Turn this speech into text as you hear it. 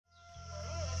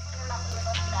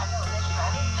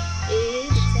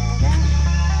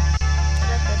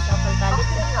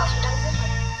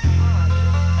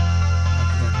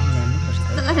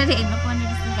हेर्नु पर्ने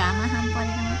रहेछ घाममा हाम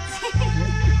परेको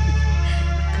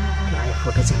आयो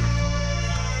फोटो चाहिँ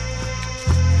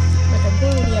म त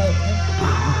दौडी आएको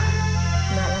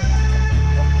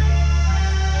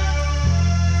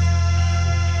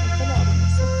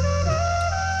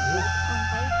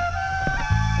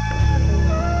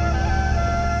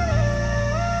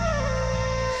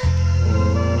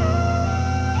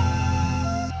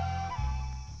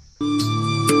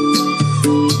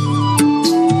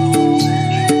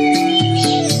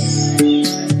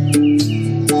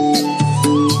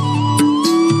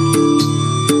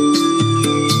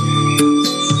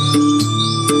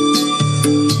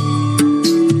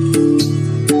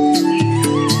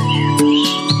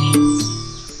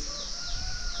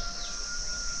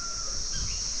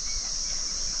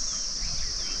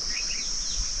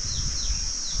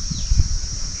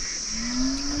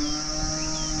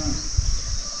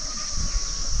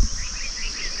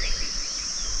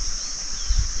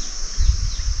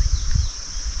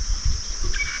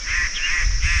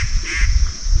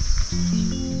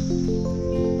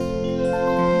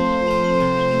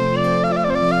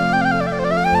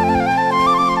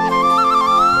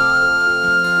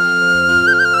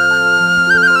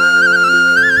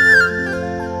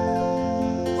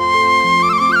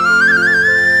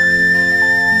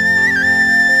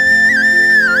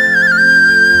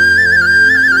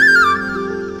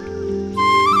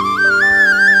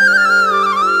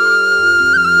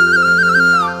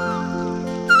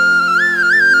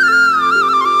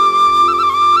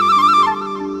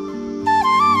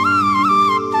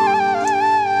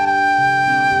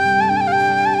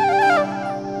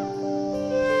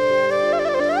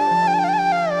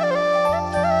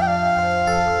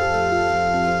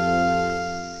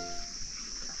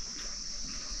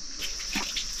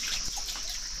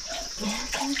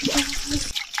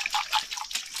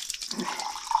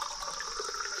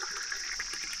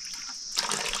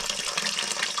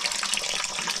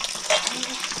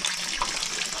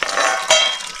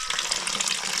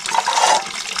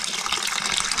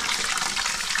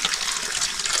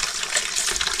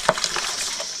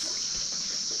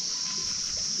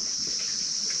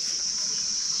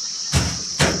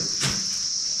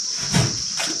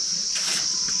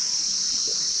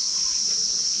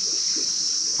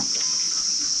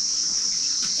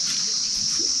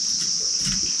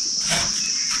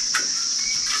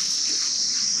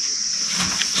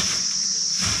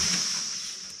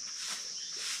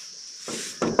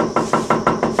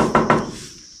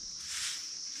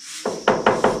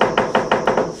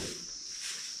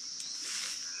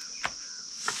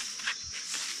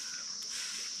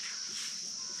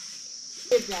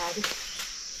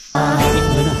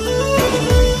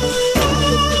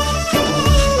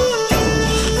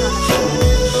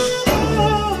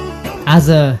आज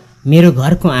मेरो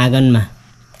घरको आँगनमा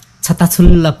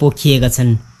छताछुल्ल पोखिएका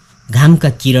छन् घामका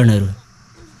किरणहरू।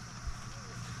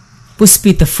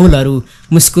 पुष्पित फुलहरू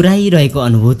मुस्कुराइरहेको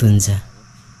अनुभूत हुन्छ।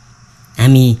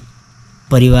 हामी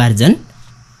परिवारजन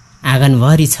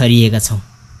आँगनभरि छरिएका छौँ।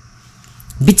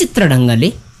 विचित्र ढङ्गले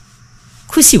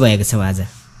खुसी भएका छौँ। आज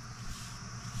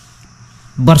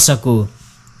वर्षको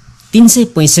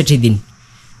 365 दिन,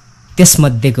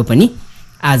 त्यसमध्येको पनि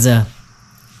आज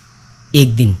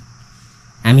एक दिन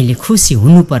हामीले खुसी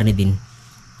हुनुपर्ने दिन।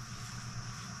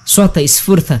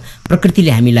 स्वतस्फूर्त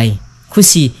प्रकृतिले हामीलाई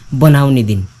खुसी बनाउने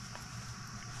दिन।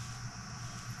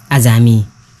 आज हामी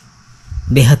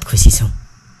बेहद खुसी छौँ।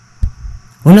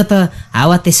 हुन त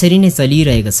हावा त्यसरी नै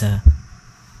चलिरहेको छ,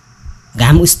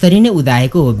 घाम उस्तरी नै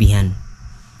उदाएको हो बिहान,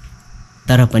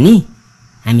 तर पनि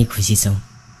हामी खुसी छौँ।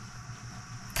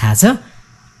 थाहा छ,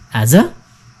 आज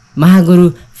महागुरु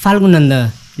फाल्गुनन्द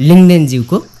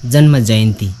लिङ्गदेनज्यूको जन्म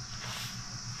जयन्ती,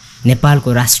 नेपालको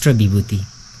राष्ट्र विभूति,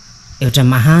 एउटा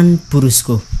महान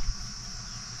पुरुषको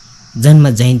जन्म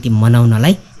जयन्ती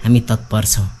मनाउनलाई हामी तत्पर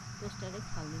छौँ।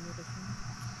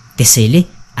 त्यसैले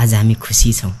आज हामी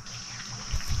खुसी छौँ।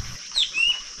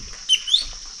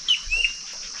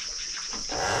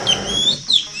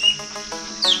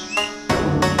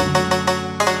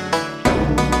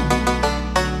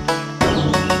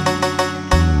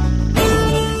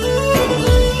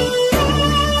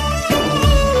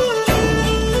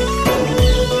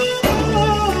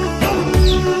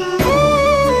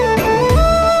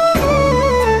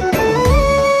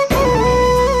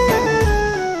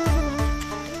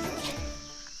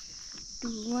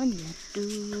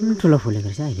 ठुलो फुलेको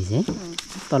रहेछ अहिले चाहिँ,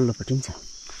 तल्लोपट्टि पनि छ।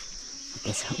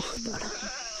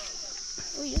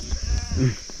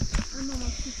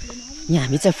 यहाँ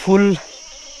हामी चाहिँ फुल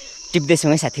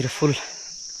टिप्दैछौँ है साथीहरू। फुल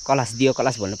कलश दियो,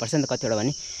 कलश भन्नुपर्छ नि त, कतिवटा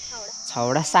भने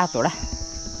 6वटा 7वटा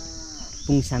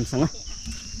पुङसामसँग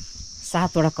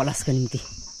 7वटा कलशको निम्ति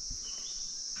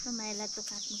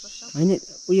होइन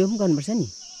उयो पनि गर्नुपर्छ नि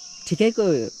ठिकैको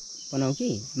बनाऊ कि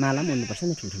माला पनि हुनुपर्छ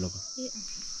नि ठुल्ठुलोको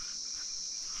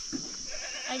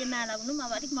अहिले माला हुनु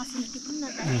अब अलिक मसिनो टिप्नु न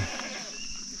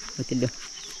त त्यो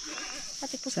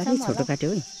कति पुग्छ साह्रै छोटो काट्यो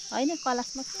है होइन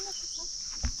कलशमा किन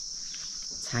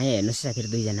छाया हेर्नुहोस् साथीहरू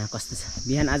दुईजना कस्तो छ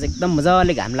बिहान आज एकदम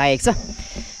मजाले घाम लागेको छ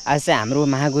आज चाहिँ हाम्रो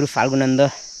महागुरु फाल्गुनन्द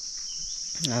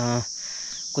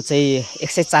को चाहिँ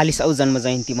 140 औँ जन्म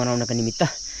जयन्ती मनाउनको निमित्त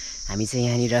हामी चाहिँ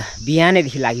यहाँनिर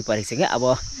बिहानैदेखि लागि परेको छ क्या अब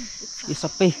यो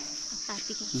सबै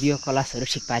दियो कलशहरू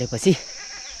ठिक पारेपछि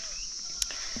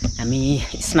हामी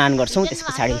स्नान गर्छौँ त्यस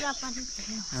पछाडि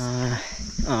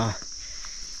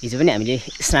हिजो पनि हामीले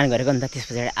स्नान गरेको नि त त्यस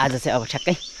पछाडि आज चाहिँ अब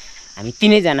ठ्याक्कै हामी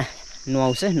तिनैजना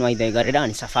नुहाउँछ नुहाइधुवाइ गरेर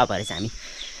अनि सफा भएर चाहिँ हामी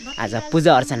आज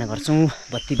पूजा अर्चना गर्छौँ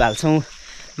बत्ती बाल्छौँ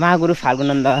महागुरु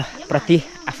फाल्गुनन्द प्रति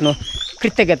आफ्नो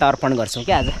कृतज्ञता अर्पण गर्छौँ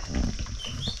क्या आज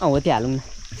हो त्यो हालौँ न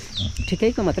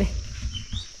ठिकैको मात्रै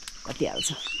कति हाल्छ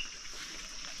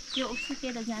त्यो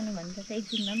सुकेर जानु भन्दा त एक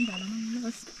दिनमा पनि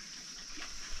झल्नुहोस्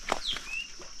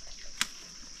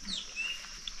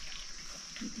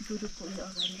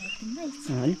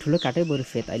अलिक ठुलो काट्यो बरु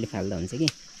फेद अहिले फाल्दा हुन्छ कि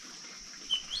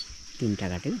 3टा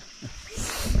काट्यो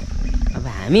अब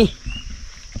हामी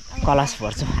कलश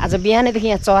भर्छौँ आज बिहानैदेखि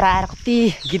यहाँ चरा आएर कति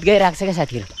गीत गाइरहेको छ क्या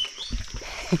साथीहरू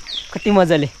कति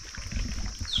मजाले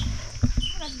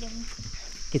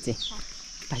के चाहिँ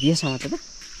योसँग त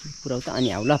पुऱ्याउ त अनि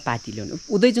आऊ ल पाती ल्याउनु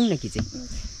उदै जाउँ न कि चाहिँ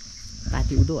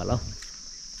पाती उदो होला हौ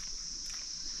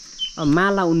अब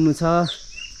माला उन्नु छ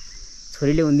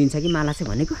छोरीले उन्दिन्छ कि माला चाहिँ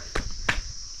भनेको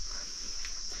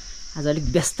आज अलिक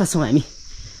व्यस्त छौँ हामी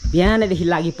बिहानैदेखि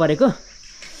लागि परेको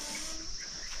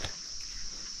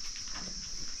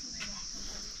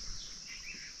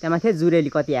त्यहाँ माथि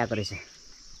जुरेली कति आएको रहेछ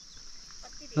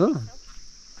हो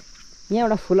यहाँ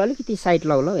एउटा फुल अलिकति साइड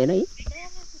लगाउ हेर है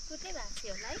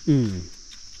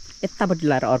यतापट्टि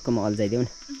लाएर अर्कोमा अल्झाइदेऊ न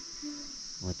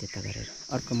हो त्यता गरेर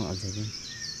अर्कोमा अल्झाइदेऊ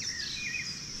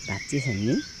भाँच्ची छ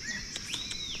नि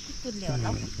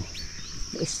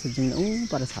यस्तो जुन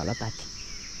पर छ होला पाती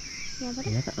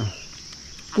होइन त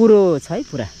कुरो छ है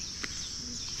पुरा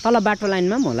तल बाटो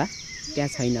लाइनमा पनि होला त्यहाँ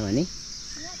छैन भने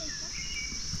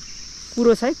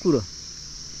कुरो छ है कुरो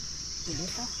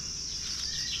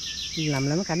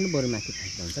लामो काट्नु बरु माथि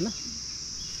फ्याँक्दा हुन्छ ल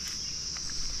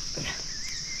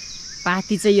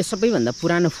पाती चाहिँ यो सबैभन्दा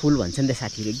पुरानो फुल भन्छ नि त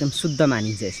साथीहरू एकदम शुद्ध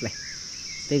मानिन्छ यसलाई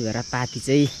त्यही भएर पाती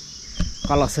चाहिँ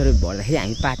कलशहरू भर्दाखेरि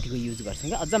हामी पातीको युज गर्छौँ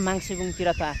क्या अझ माङसेबुङतिर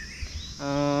त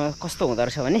कस्तो हुँदो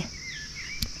रहेछ भने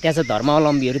त्यहाँ चाहिँ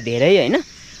धर्मावलम्बीहरू धेरै होइन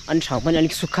अनि ठाउँ पनि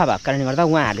अलिक सुक्खा भएको कारणले गर्दा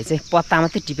उहाँहरूले चाहिँ पत्ता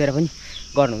मात्रै टिपेर पनि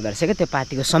गर्नुहुँदो रहेछ क्या त्यो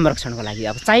पातीको संरक्षणको लागि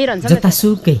अब चाहिरहन्छ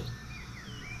जतासुकै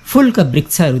फुलका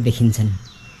वृक्षहरू देखिन्छन्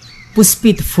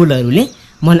पुष्पित फुलहरूले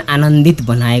मन आनन्दित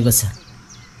बनाएको छ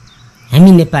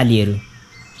हामी नेपालीहरू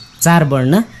 4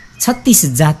 वर्ण 36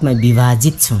 जातमा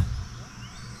विभाजित छौँ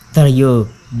तर यो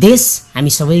देश हामी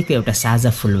सबैको एउटा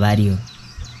साझा फुलबारी हो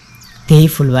त्यही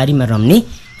फुलबारीमा रम्ने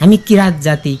हामी किरात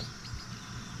जाति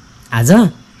आज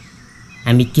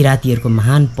हामी किरातीहरूको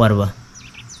महान पर्व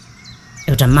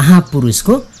एउटा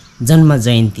महापुरुषको जन्म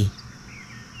जयन्ती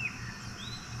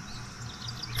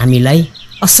हामीलाई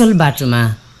असल बाटोमा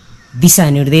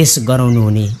दिशानिर्देश गराउनु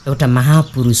हुने एउटा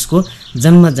महापुरुषको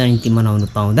जन्म जयन्ती मनाउनु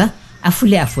पाउँदा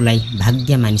आफूले आफूलाई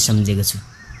भाग्यमानी सम्झेको छु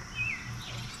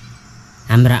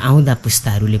हाम्रा आउँदा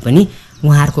पुस्ताहरूले पनि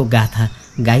उहाँहरूको गाथा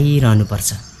गाइरहनुपर्छ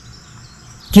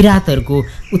किरातहरूको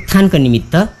उत्थानको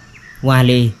निमित्त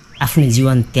उहाँले आफ्नो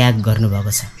जीवन त्याग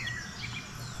गर्नुभएको छ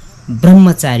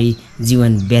ब्रह्मचारी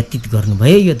जीवन व्यतीत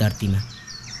गर्नुभयो यो धरतीमा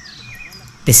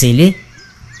त्यसैले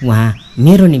उहाँ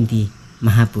मेरो निम्ति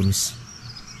महापुरुष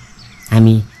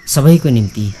हामी सबैको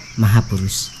निम्ति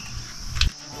महापुरुष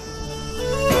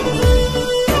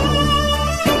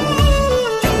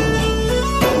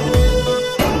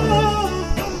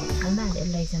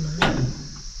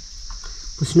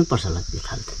पुस्नु पर्छ ल त्यो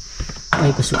थाल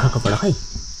अहिले सुक्खा कपडा खै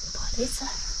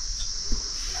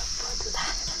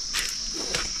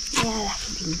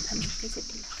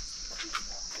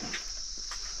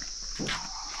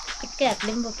एकै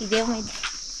हातले पनि बोकिदियो मैले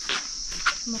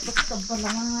म कस्तो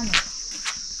बोलाउन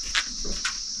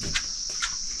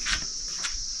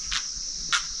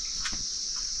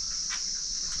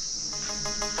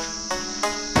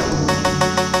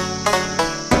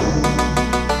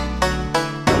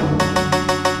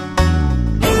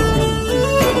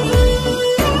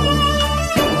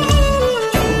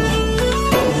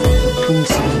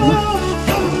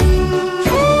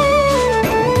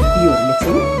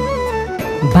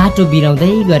बाटो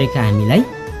बिराउँदै गरेका हामीलाई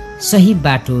सही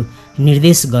बाटो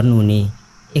निर्देश गर्नुहुने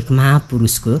एक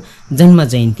महापुरुषको जन्म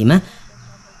जयन्तीमा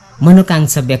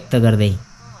मनोकांक्षा व्यक्त गर्दै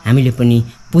हामीले पनि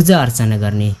पूजा अर्चना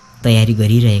गर्ने तयारी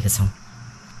गरिरहेका छौँ।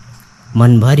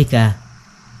 मनभरिका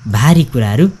भारी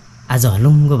कुराहरू आज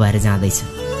हलुङ्गो भएर जाँदैछ।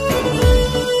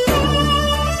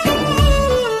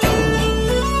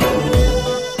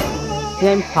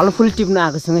 हामी फलफुल टिप्न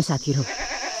आएको छौँ है साथीहरू।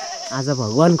 आज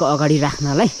भगवानको अगाडि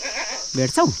राख्नलाई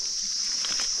भेट्छौँ।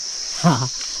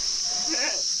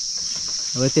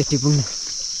 अब त्यो टिपौँ न।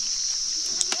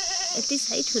 यति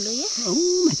साइ ठुलो यो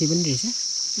माथि पनि रहेछ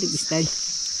अलिक बिस्तारै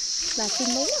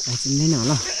भाँचिँदैन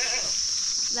होला।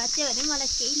 भाँच्यो भने मलाई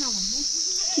केही नभन्नु।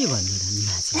 के भन्नु र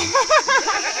भाँच्यो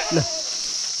ल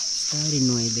बिस्तारै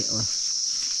नुहाइदिए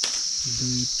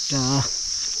दुईवटा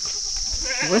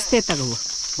होस् त्यताको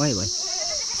भयो भयो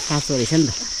काँचो रहेछ नि त।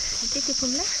 त्यति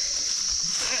फुल्ला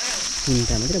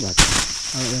तिनवटा मात्रै भएको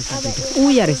ऊ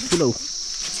यहाँ रहेछ ठुलो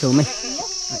छेउमै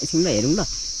एकछिन ल हेरौँ ल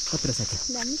कत्रो छ त्यो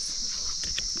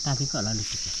तातेको होला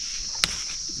अलिकति।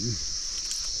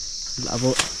 अब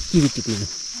किवी टिप्नु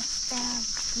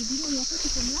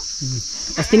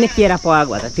अस्ति नै केरा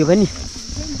पकाएको भए त त्यो पनि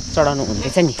चढाउनु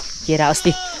हुँदैछ नि। केरा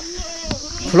अस्ति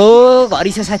ठुलो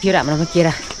घरि छ साथीहरू हाम्रोमा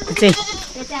केरा। त्यो चाहिँ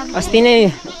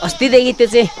अस्तिदेखि त्यो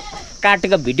चाहिँ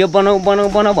काटेको भिडियो बनाऊ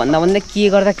भन्दा के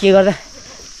गर्दा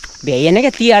भ्याइएन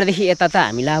क्या। तिहारदेखि यता त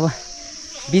हामीलाई अब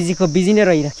बिजी नै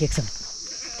रहिराखेको छौँ।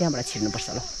 त्यहाँबाट छिर्नुपर्छ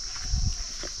ल।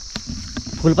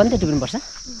 फुल पनि त टिप्नुपर्छ।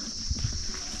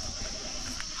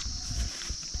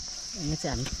 यहाँ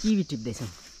चाहिँ हामी किवी टिप्दैछौँ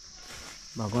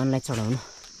भगवान्लाई चढाउनु।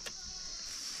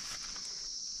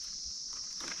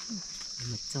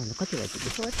 मजाले कति भयो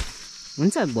टिप्नु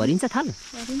हुन्छ भरिन्छ थाल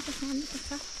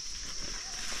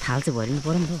चाहिँ भरिनु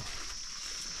पऱ्यो नि त।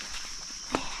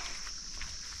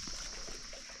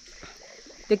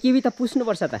 त्यो किवी त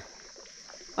पुस्नुपर्छ त।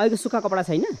 अहिलेको सुक्खा कपडा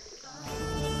छैन।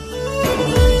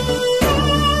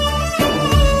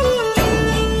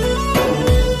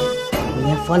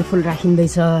 यहाँ फलफुल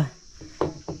राखिँदैछ।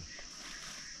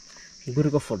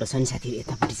 गुरुको फोटो छ नि साथीहरू।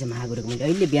 यतापट्टि चाहिँ महागुरुको मैले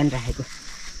अहिले बिहान राखेको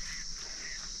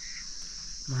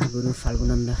महागुरु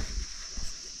फाल्गुनन्द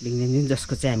लिङ्गदेन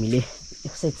जसको चाहिँ हामीले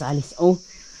 140औं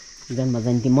जन्म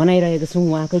जयन्ती मनाइरहेको छौँ।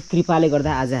 उहाँकै कृपाले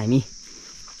गर्दा आज हामी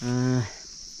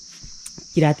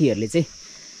किरातीहरूले चाहिँ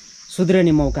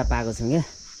सुध्रने मौका पाएको छौँ क्या।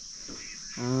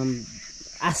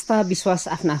 आस्था विश्वास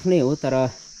आफ्नो आफ्नै हो तर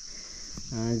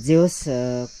जे होस्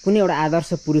कुनै एउटा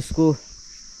आदर्श पुरुषको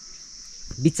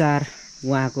विचार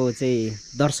उहाँको चाहिँ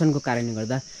दर्शनको कारणले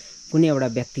गर्दा कुनै एउटा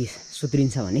व्यक्ति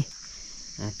सुध्रिन्छ भने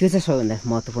त्यो चाहिँ सबैभन्दा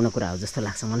महत्त्वपूर्ण कुरा हो जस्तो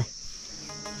लाग्छ मलाई।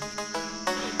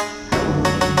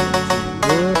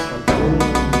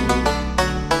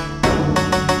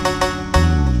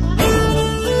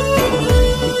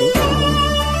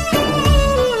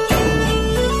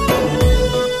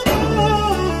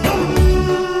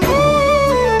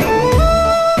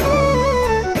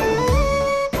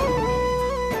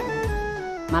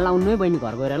 माला उन्नु बहिनी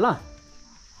घर गएर ल।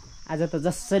 आज त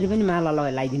जसरी पनि माला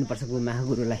लगाइदिनुपर्छ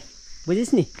महागुरुलाई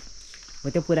बुझिस् नि। हो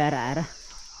त्यो पुऱ्याएर आएर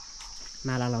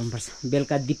माला लगाउनुपर्छ।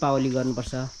 बेलुका दीपावली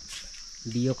गर्नुपर्छ।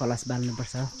 दियो कलश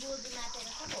बाल्नुपर्छ।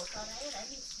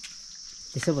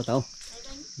 त्यसो पो त हौ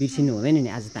बिर्सिनु हुँदैन नि।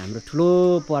 आज त हाम्रो ठुलो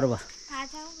पर्व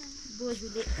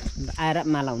आएर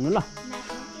माला हुनु ल।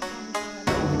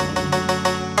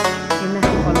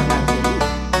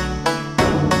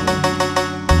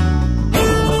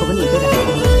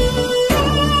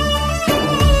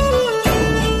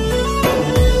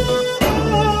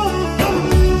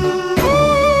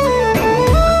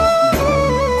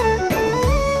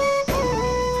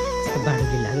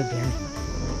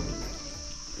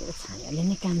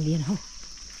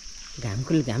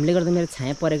 घामले गर्दा मेरो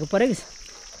छाया परेको छ।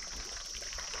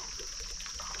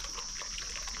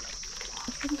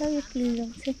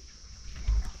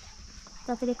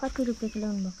 तपाईँले कति रुपियाँको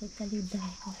ल्याउनु भएको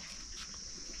देखाएको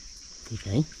ठिक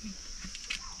है।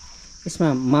 यसमा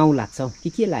माउ लाग्छ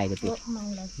के लागेको थियो?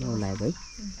 माउ लागेको है।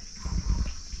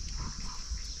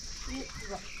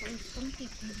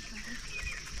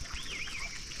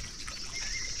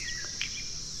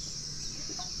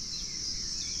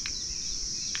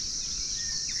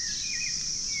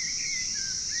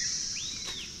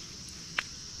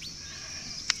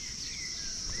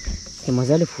 त्यो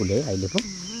मजाले फुल्यो है अहिले पो।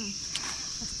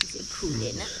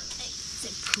 फुलेन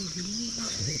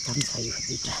यता पनि छ यो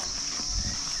दुईवटा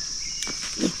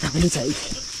यता पनि छ है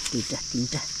दुईवटा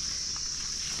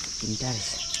तिनवटा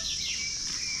रहेछ।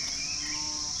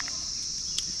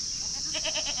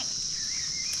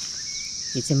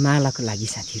 यो चाहिँ मालाको लागि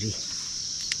साथीहरू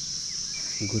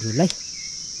गुरुलाई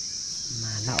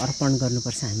माला अर्पण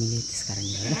गर्नुपर्छ हामीले। त्यस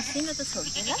कारणले गर्दा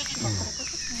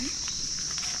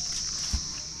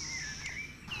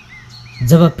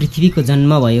जब पृथ्वीको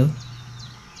जन्म भयो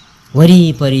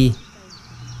वरिपरि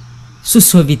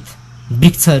सुशोभित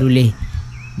वृक्षहरूले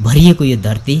भरिएको यो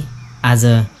धरती आज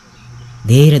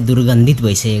धेरै दुर्गन्धित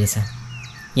भइसकेको छ।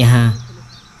 यहाँ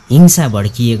हिंसा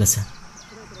भड्किएको छ।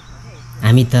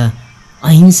 हामी त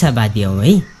अहिंसावादी हौँ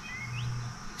है।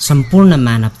 सम्पूर्ण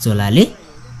मानव चोलाले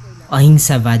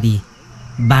अहिंसावादी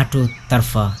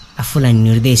बाटोतर्फ आफूलाई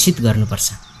निर्देशित गर्नुपर्छ।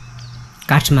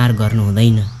 काटमार गर्नु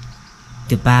हुँदैन,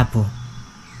 त्यो पाप हो।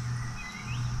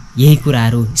 यही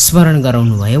कुराहरू स्मरण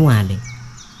गराउनु भयो उहाँले।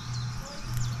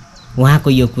 उहाँको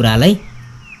यो कुरालाई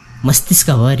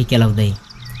मस्तिष्कभरि केलाउँदै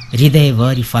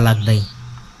हृदयभरि फलाक्दै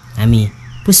हामी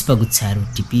पुष्पगुच्छाहरू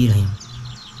टिपिरह्यौँ।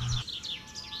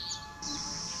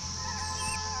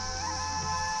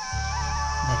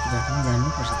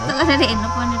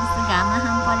 हेर्नुपर्ने जस्तो घाममा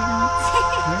हाम परेर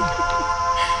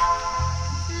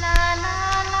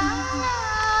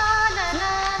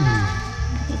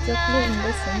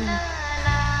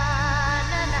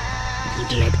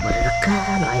डिलाइट परेर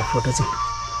कालो आयो फोटो चाहिँ।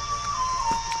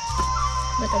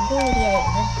 गोरी आयो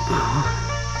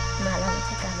मालामा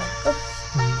चाहिँ कालो आएको।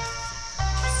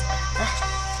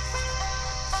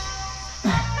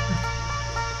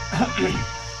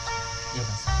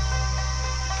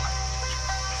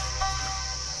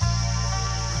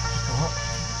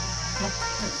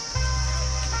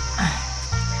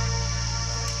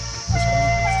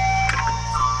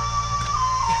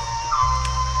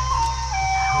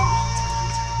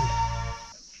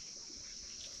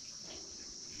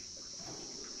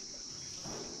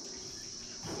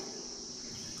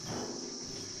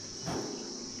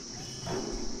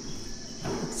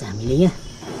 हामीले यहाँ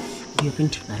यो पनि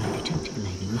ठिक पारेको थियो, ठिक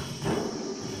लाग्यो ल।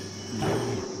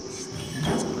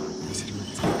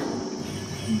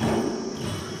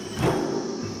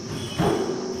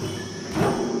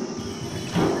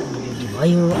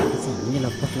 भयो अहिले चाहिँ हामीले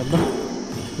लगभग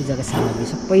पूजाका सामग्री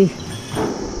सबै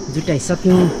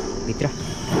जुटाइसक्यौँ। भित्र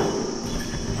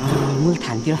मूल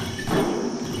थानतिर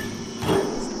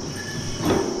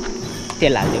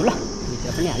तेल हाल्यौँ ल, भित्र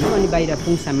पनि हाल्यौँ। अनि बाहिर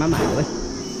पुङसाममा पनि हाल्यो है।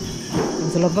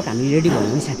 लगभग हामी रेडी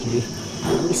भयौँ है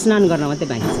साथीहरू। स्नान गर्न मात्रै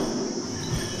बाँकी छ।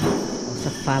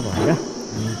 सफा भएर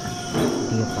अनि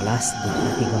दियो कलश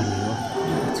धुपबत्ती गर्ने हो।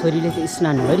 छोरीले चाहिँ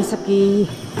स्नान गरिसके।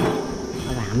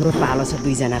 अब हाम्रो पालो छ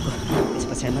दुईजनाको, त्यस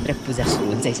पछाडि मात्रै पूजा सुरु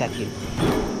हुन्छ है साथीहरू।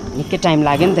 निकै टाइम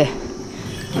लाग्यो नि त,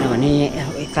 किनभने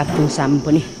यता पुङसाम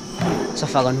पनि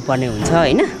सफा गर्नुपर्ने हुन्छ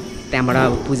होइन। त्यहाँबाट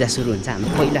अब पूजा सुरु हुन्छ।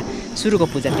 हाम्रो पहिला सुरुको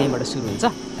पूजा त्यहीँबाट सुरु हुन्छ।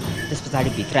 त्यस पछाडि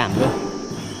भित्र हाम्रो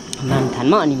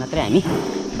मामथानमा, अनि मात्रै हामी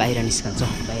बाहिर निस्कन्छौँ।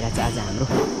 बाहिर चाहिँ आज हाम्रो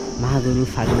महागुरु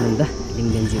फागुनन्द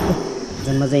लिङ्गदेनजीको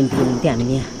जन्म जयन्तीको निम्ति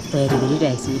हामीले यहाँ तयारी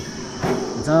गरिरहेको छौँ।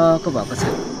 मजाको भएको छ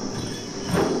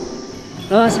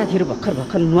र साथीहरू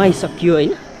भर्खर नुहाइसक्यो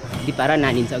होइन। दिपा र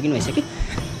नानी चाहिँ अघि नुहाइसक्यो।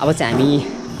 अब चाहिँ हामी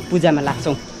पूजामा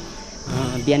लाग्छौँ।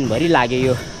 बिहानभरि लाग्यो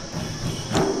यो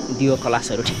दियो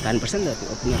कलशहरू ठिक पार्नुपर्छ नि त।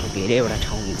 त्यो पनि अब धेरैवटा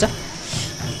ठाउँ हुन्छ,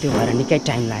 त्यो भएर निकै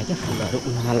टाइम लाग्यो फुलहरू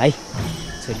उन्नलाई।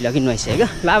 छोरीले अघि नुहाइसक्यो।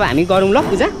 ल अब हामी गरौँ ल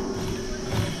पूजा।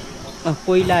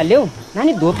 पहिला ल्याऊ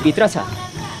नानी, धुपभित्र छ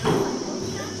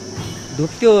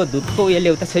धुप। त्यो धुपको उयो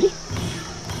ल्याउ त छोरी।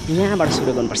 यहाँबाट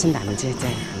सुरु गर्नुपर्छ नि त। हामी चाहिँ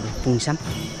हाम्रो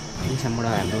पुङसामबाट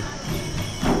हाम्रो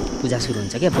पूजा सुरु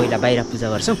हुन्छ क्या। पहिला बाहिर पूजा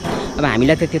गर्छौँ। अब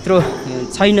हामीलाई त त्यत्रो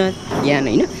छैन ज्ञान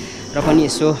होइन, र पनि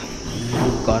यसो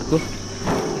घरको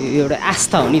एउटा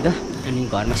आस्था हो नि त। अनि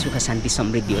घरमा सुख शान्ति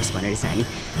समृद्धि होस् भनेर चाहिँ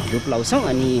हामी धुप लाउँछौँ।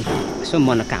 अनि यसो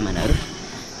मनोकामनाहरू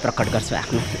प्रकट गर्छौँ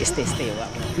आफ्नो। यस्तै हो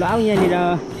अब। ल अब यहाँनिर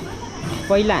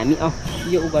पहिला हामी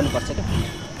यो गर्नुपर्छ क्या,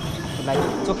 आफूलाई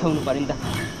चोखाउनु पऱ्यो नि त।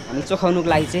 हामी चोखाउनुको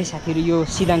लागि चाहिँ साथीहरू यो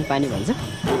सिदाङ पानी भन्छ,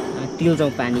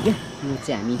 तिलजाउँ पानी क्या, यो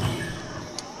चाहिँ हामी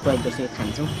प्रयोग गर्छौँ,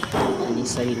 खान्छौँ। अनि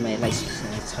शरीरमा यसलाई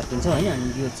छर्किन्छौँ होइन। अनि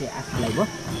यो चाहिँ आफूलाई भयो।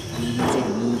 अनि यो चाहिँ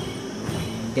हामी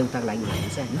देउताको लागि भने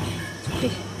चाहिँ हामी छुट्टै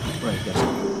प्रयोग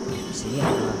गर्छौँ। त्यसरी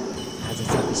अब आज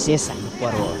चाहिँ विशेष हाम्रो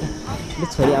पर्व हो क्या। ल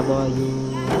छोरी अब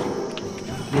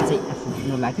यो चाहिँ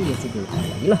आफ्नो लागि, यो चाहिँ देउताको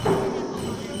लागि ल।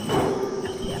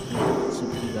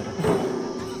 सुक्ती गरेर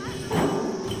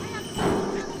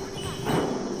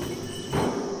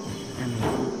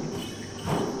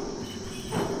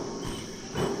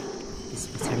त्यस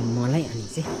पछाडि मलाई अनि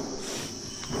चाहिँ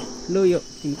ल यो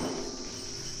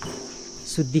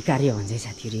शुद्धि कार्य भन्छ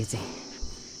साथीहरू। यो चाहिँ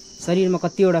शरीरमा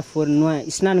कतिवटा फोहोर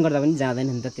स्नान गर्दा पनि जाँदैन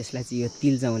नि त, त्यसलाई चाहिँ यो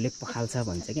तिलजाउँले पखाल्छ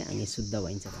भन्छ क्या, अनि शुद्ध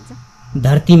भइन्छ भन्छ।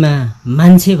 धरतीमा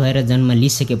मान्छे भएर जन्म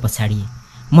लिइसके पछाडि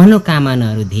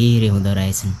मनोकामनाहरू धेरै हुँदो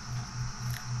रहेछन्।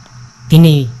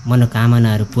 तिनै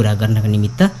मनोकामनाहरू पुरा गर्नको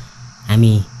निमित्त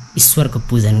हामी ईश्वरको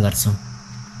पूजन गर्छौँ।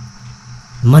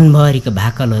 मनभरिका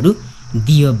भाकलहरू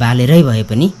दियो बालेरै भए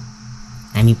पनि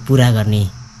हामी पुरा गर्ने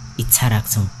इच्छा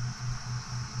राख्छौँ।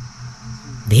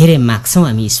 धेरै माग्छौँ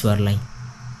हामी ईश्वरलाई,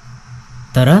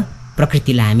 तर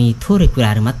प्रकृतिलाई हामी थोरै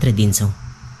कुराहरू मात्र दिन्छौँ।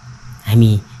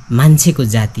 हामी मान्छेको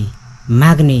जाति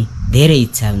माग्ने धेरै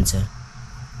इच्छा हुन्छ,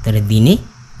 तर दिने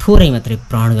थोरै मात्रै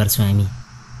प्रण गर्छौँ हामी।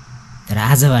 तर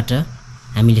आजबाट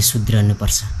हामीले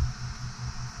सुध्रिनुपर्छ।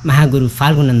 महागुरु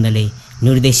फाल्गुनन्दले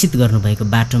निर्देशित गर्नुभएको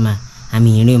बाटोमा हामी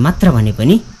हिँड्यौँ मात्र भने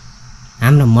पनि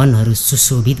हाम्रो मनहरू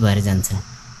सुशोभित भएर जान्छन्।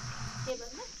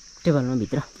 टेबलमा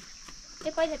भित्र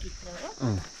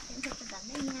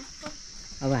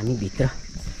अब हामी भित्र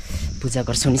पूजा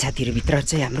गर्छौँ नि साथीहरू। भित्र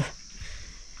चाहिँ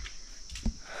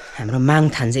हाम्रो माग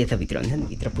थान चाहिँ यताभित्र हुन्छ नि,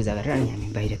 भित्र पूजा गरेर अनि हामी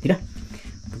बाहिरतिर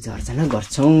पूजा अर्चना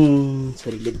गर्छौँ।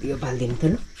 छोरीले दियो बालिदिनु त ल।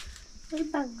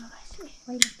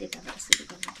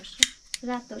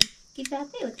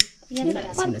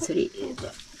 छोरी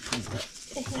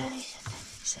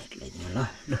साइड ल्याइदिनु ल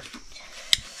ल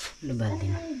ल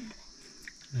बालिदिनु।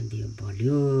 दियो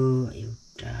बल्यो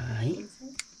एउटा है,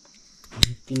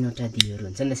 3वटा दियोहरू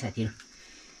हुन्छ नि त साथीहरू।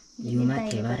 यो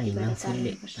माथि भएर हिमाङ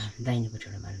छोरीले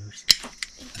दाहिनेपट्टिबाट बाल्नुपर्छ,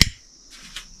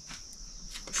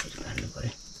 त्यसरी बाल्नु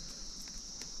पऱ्यो।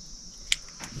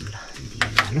 ल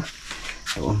दियो ल,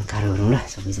 अब ओमकार गरौँ ल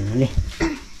सबैजनाले।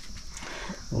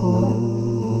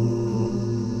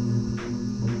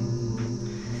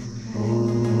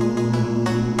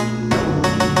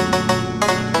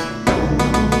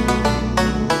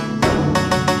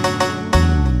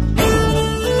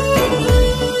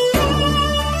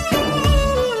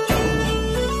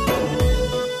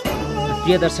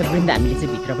 प्रिय दर्शकवृन्द, हामीले चाहिँ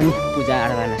भित्र पनि पूजा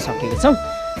आराधना सकेको छौँ।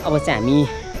 अब चाहिँ हामी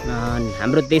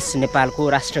हाम्रो देश नेपालको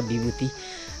राष्ट्र विभूति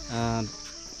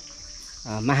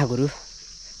महागुरु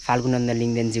फाल्गुनन्द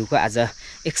लिङ्गदेनज्यूको आज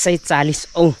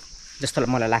 140औँ जस्तो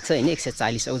मलाई लाग्छ होइन,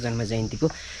 140औँ जन्म जयन्तीको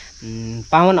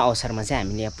पावन अवसरमा चाहिँ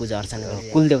हामीले यहाँ पूजा अर्चना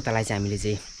गरेर कुलदेवतालाई चाहिँ हामीले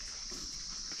चाहिँ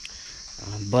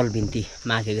बल बिन्ती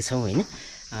मागेको छौँ होइन।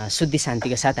 शुद्धि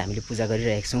शान्तिको साथ हामीले पूजा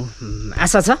गरिरहेका छौँ।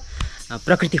 आशा छ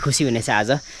प्रकृति खुसी हुनेछ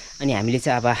आज। अनि हामीले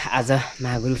चाहिँ अब आज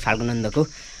महागुरु फाल्गुनन्दको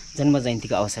जन्म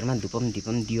जयन्तीको अवसरमा धुपम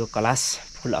दीपम दियो कलाश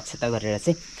फुल अक्षता गरेर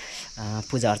चाहिँ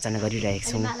पूजा अर्चना गरिरहेका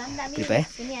छौँ।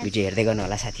 कृपया भिडियो हेर्दै गर्नु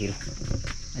होला साथीहरू।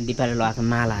 अनि दिपाले लगाएको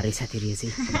मालाहरू साथीहरू यो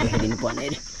चाहिँ देखाइदिनु पर्ने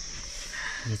अरे।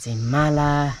 यो चाहिँ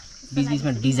माला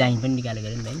बिचबिचमा डिजाइन पनि निकालेको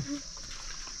अरे नि त होइन।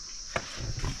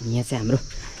 यहाँ चाहिँ हाम्रो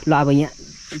ल अब यहाँ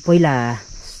पहिला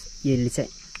यसले चाहिँ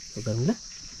गरौँ ल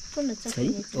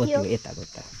त्यो यताको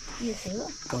त्यो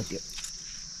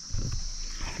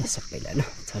सबैलाई ल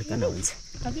छर्कन हुन्छ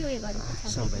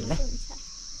सबैलाई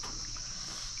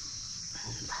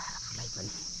पनि।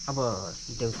 अब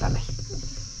देउतालाई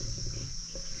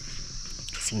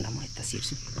एकछिन म यता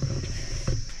सिर्छु।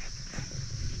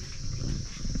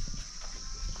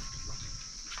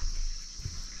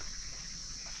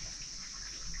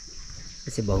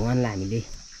 त्यसै भगवान्लाई हामीले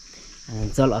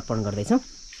जल अर्पण गर्दैछौँ।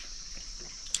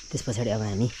 त्यस पछाडि अब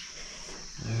हामी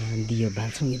दियो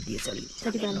बाल्छौँ। यो दियो छोरी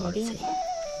छोरी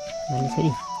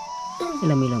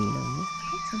यसलाई मिलाउँ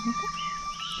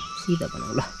सिधा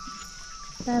बनाऊ ल।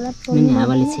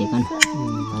 हावाले छेकन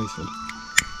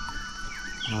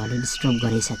हावाले डिस्टर्ब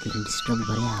गरे साथीहरू, डिस्टर्ब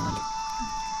गरे हावाले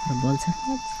र बल्छ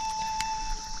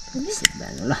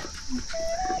ल।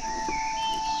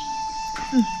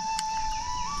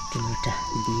 एउटा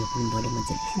दियो पनि बढ्यो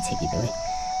मजाले छेकिदियो है।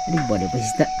 अलिक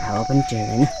बढेपछि त हावा पनि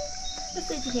टेर्दैन।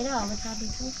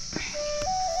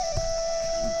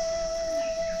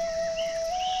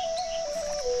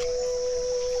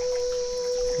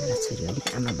 छोरी अलिक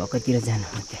आमा भएकोतिर जानु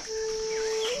हो त्यहाँ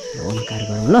ओमकार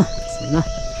गरौँ ल ल।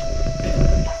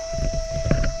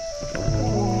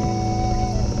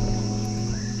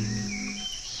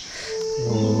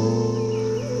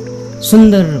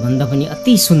 सुन्दर भन्दा पनि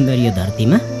अति सुन्दर यो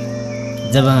धरतीमा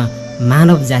जब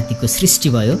मानव जातिको सृष्टि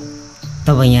भयो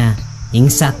तब यहाँ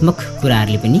हिंसात्मक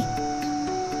कुराहरूले पनि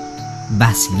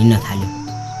बास लिन थाल्यो।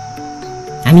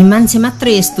 हामी मान्छे मात्र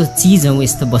यस्तो चिज हौँ,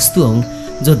 यस्तो वस्तु हौँ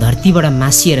जो धरतीबाट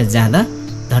मासिएर जाँदा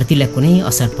धरतीलाई कुनै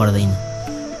असर पर्दैन।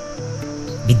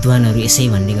 विद्वानहरू यसै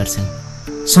भन्ने गर्छन्,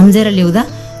 सम्झेर ल्याउँदा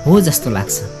हो जस्तो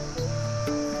लाग्छ।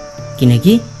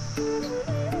 किनकि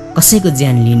कसैको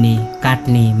ज्यान लिने,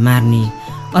 काट्ने, मार्ने,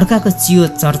 अर्काको चियो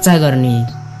चर्चा गर्ने,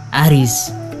 आरिस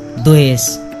द्वेष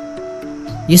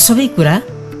यो सबै कुरा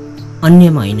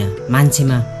अन्यमा होइन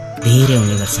मान्छेमा धेरै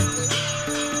हुने गर्छन्।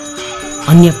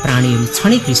 अन्य प्राणीहरू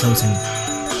क्षणिक रिसाउँछन्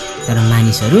तर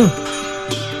मानिसहरू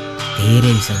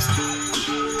धेरै रिसाउँछन्।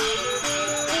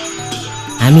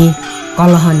 हामी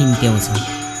कलह निम्त्याउँछौँ।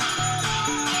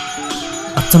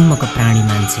 अचम्मको प्राणी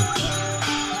मान्छे,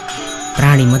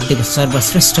 प्राणी मध्येको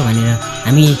सर्वश्रेष्ठ भनेर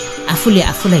हामी आफूले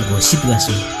आफूलाई घोषित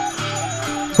गर्छौँ।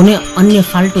 कुनै अन्य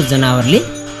फाल्टो जनावरले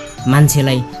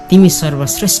मान्छेलाई तिमी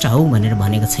सर्वश्रेष्ठ हौ भनेर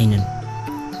भनेको छैनन्।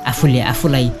 आफूले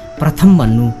आफूलाई प्रथम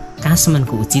भन्नु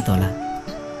कहाँसम्मको उचित होला?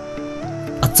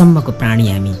 अचम्मको प्राणी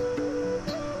हामी,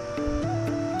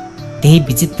 त्यही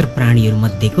विचित्र प्राणीहरू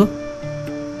मध्येको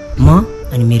म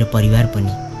अनि मेरो परिवार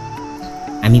पनि।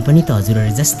 हामी पनि त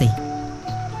हजुरहरू जस्तै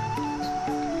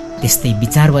त्यस्तै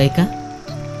विचार भएका,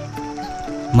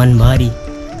 मनभरि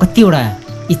कतिवटा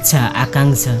इच्छा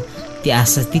आकाङ्क्षा, ती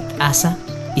आशा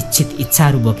इच्छित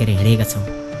इच्छाहरू बोकेर हिँडेका छौँ।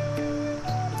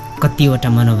 कतिवटा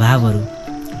मनोभावहरू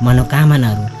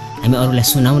मनोकामनाहरू हामी अरूलाई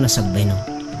सुनाउन सक्दैनौँ।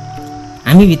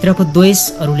 हामी भित्रको द्वेष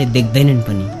अरूले देख्दैनन्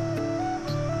पनि,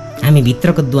 हामी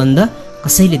भित्रको द्वन्द्व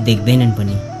कसैले देख्दैनन्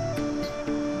पनि।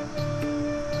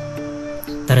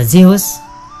 तर जे होस्,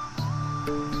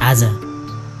 आज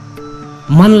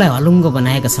मनलाई हलुङ्गो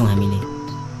बनाएका छौँ हामीले।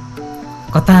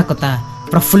 कता कता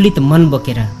प्रफुल्लित मन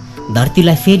बोकेर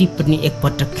धरतीलाई फेरि पनि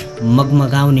एकपटक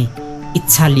मगमगाउने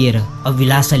इच्छा लिएर,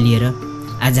 अभिलाषा लिएर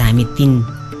आज हामी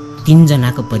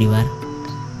तीनजनाको परिवार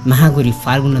महागुरी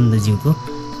फाल्गुनन्दज्यूको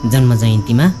जन्म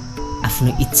जयन्तीमा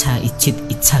आफ्नो इच्छित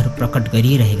इच्छाहरू प्रकट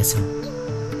गरिरहेका छौँ।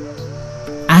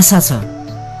 आशा छ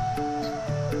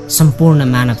सम्पूर्ण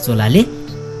मानव चोलाले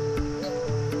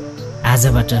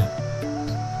आजबाट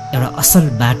एउटा असल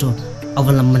बाटो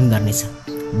अवलम्बन गर्नेछ।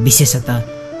 विशेषतः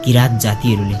किरात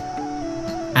जातिहरूले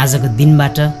आजको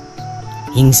दिनबाट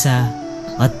हिंसा,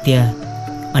 हत्या,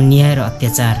 अन्याय र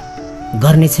अत्याचार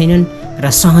गर्ने छैनन् र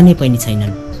सहने पनि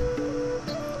छैनन्।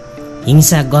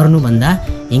 हिंसा गर्नुभन्दा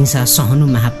हिंसा सहनु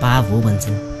महापाप हो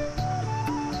भन्छन्।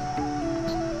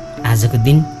 आजको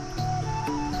दिन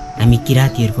हामी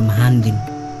किरातीहरूको महान दिन।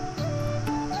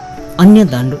 अन्य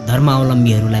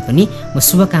धर्मावलम्बीहरूलाई पनि म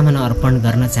शुभकामना अर्पण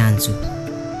गर्न चाहन्छु।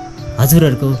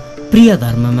 हजुरहरूको प्रिय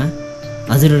धर्ममा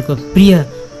हजुरहरूको प्रिय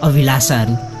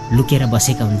अभिलाषाहरू लुकेर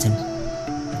बसेका हुन्छन्।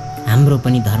 हाम्रो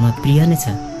पनि धर्म प्रिय नै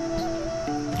छ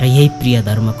र यही प्रिय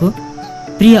धर्मको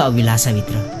प्रिय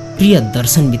अभिलाषाभित्र, प्रिय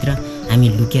दर्शनभित्र हामी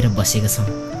लुकेर बसेका छौँ,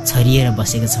 छरिएर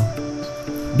बसेका छौँ।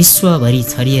 विश्वभरि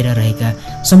छरिएर रहेका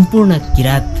सम्पूर्ण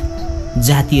किरात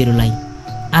जातिहरूलाई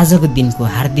आजको दिनको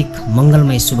हार्दिक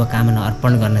मङ्गलमय शुभकामना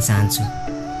अर्पण गर्न चाहन्छु।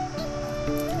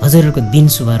 हजुरहरूको दिन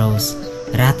शुभ रहोस्,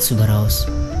 रात शुभ रहोस्।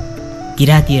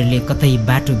 किरातीहरूले कतै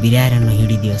बाटो बिराएर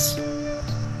नहिँडिदियोस्।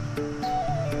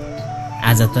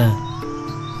 आज त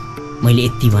मैले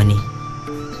यति भने,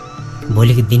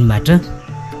 भोलिको दिनबाट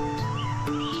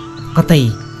कतै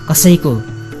कसैको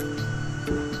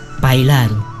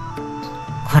पाइलाहरू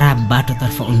खराब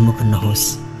बाटोतर्फ उन्मुख नहोस्।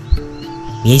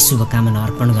 यही शुभकामना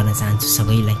अर्पण गर्न चाहन्छु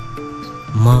सबैलाई।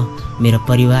 म, मेरो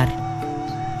परिवार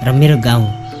र मेरो गाउँ,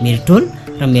 मेरो टोल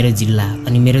र मेरो जिल्ला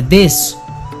अनि मेरो देश,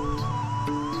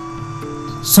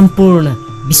 सम्पूर्ण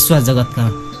विश्व जगतका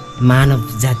मानव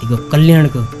जातिको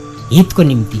कल्याणको हितको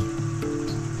निम्ति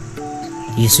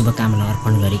यो शुभकामना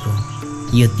अर्पण गरेको,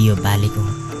 यो दियो बालेको।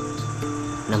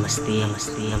 नमस्ते,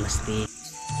 नमस्ते, नमस्ते।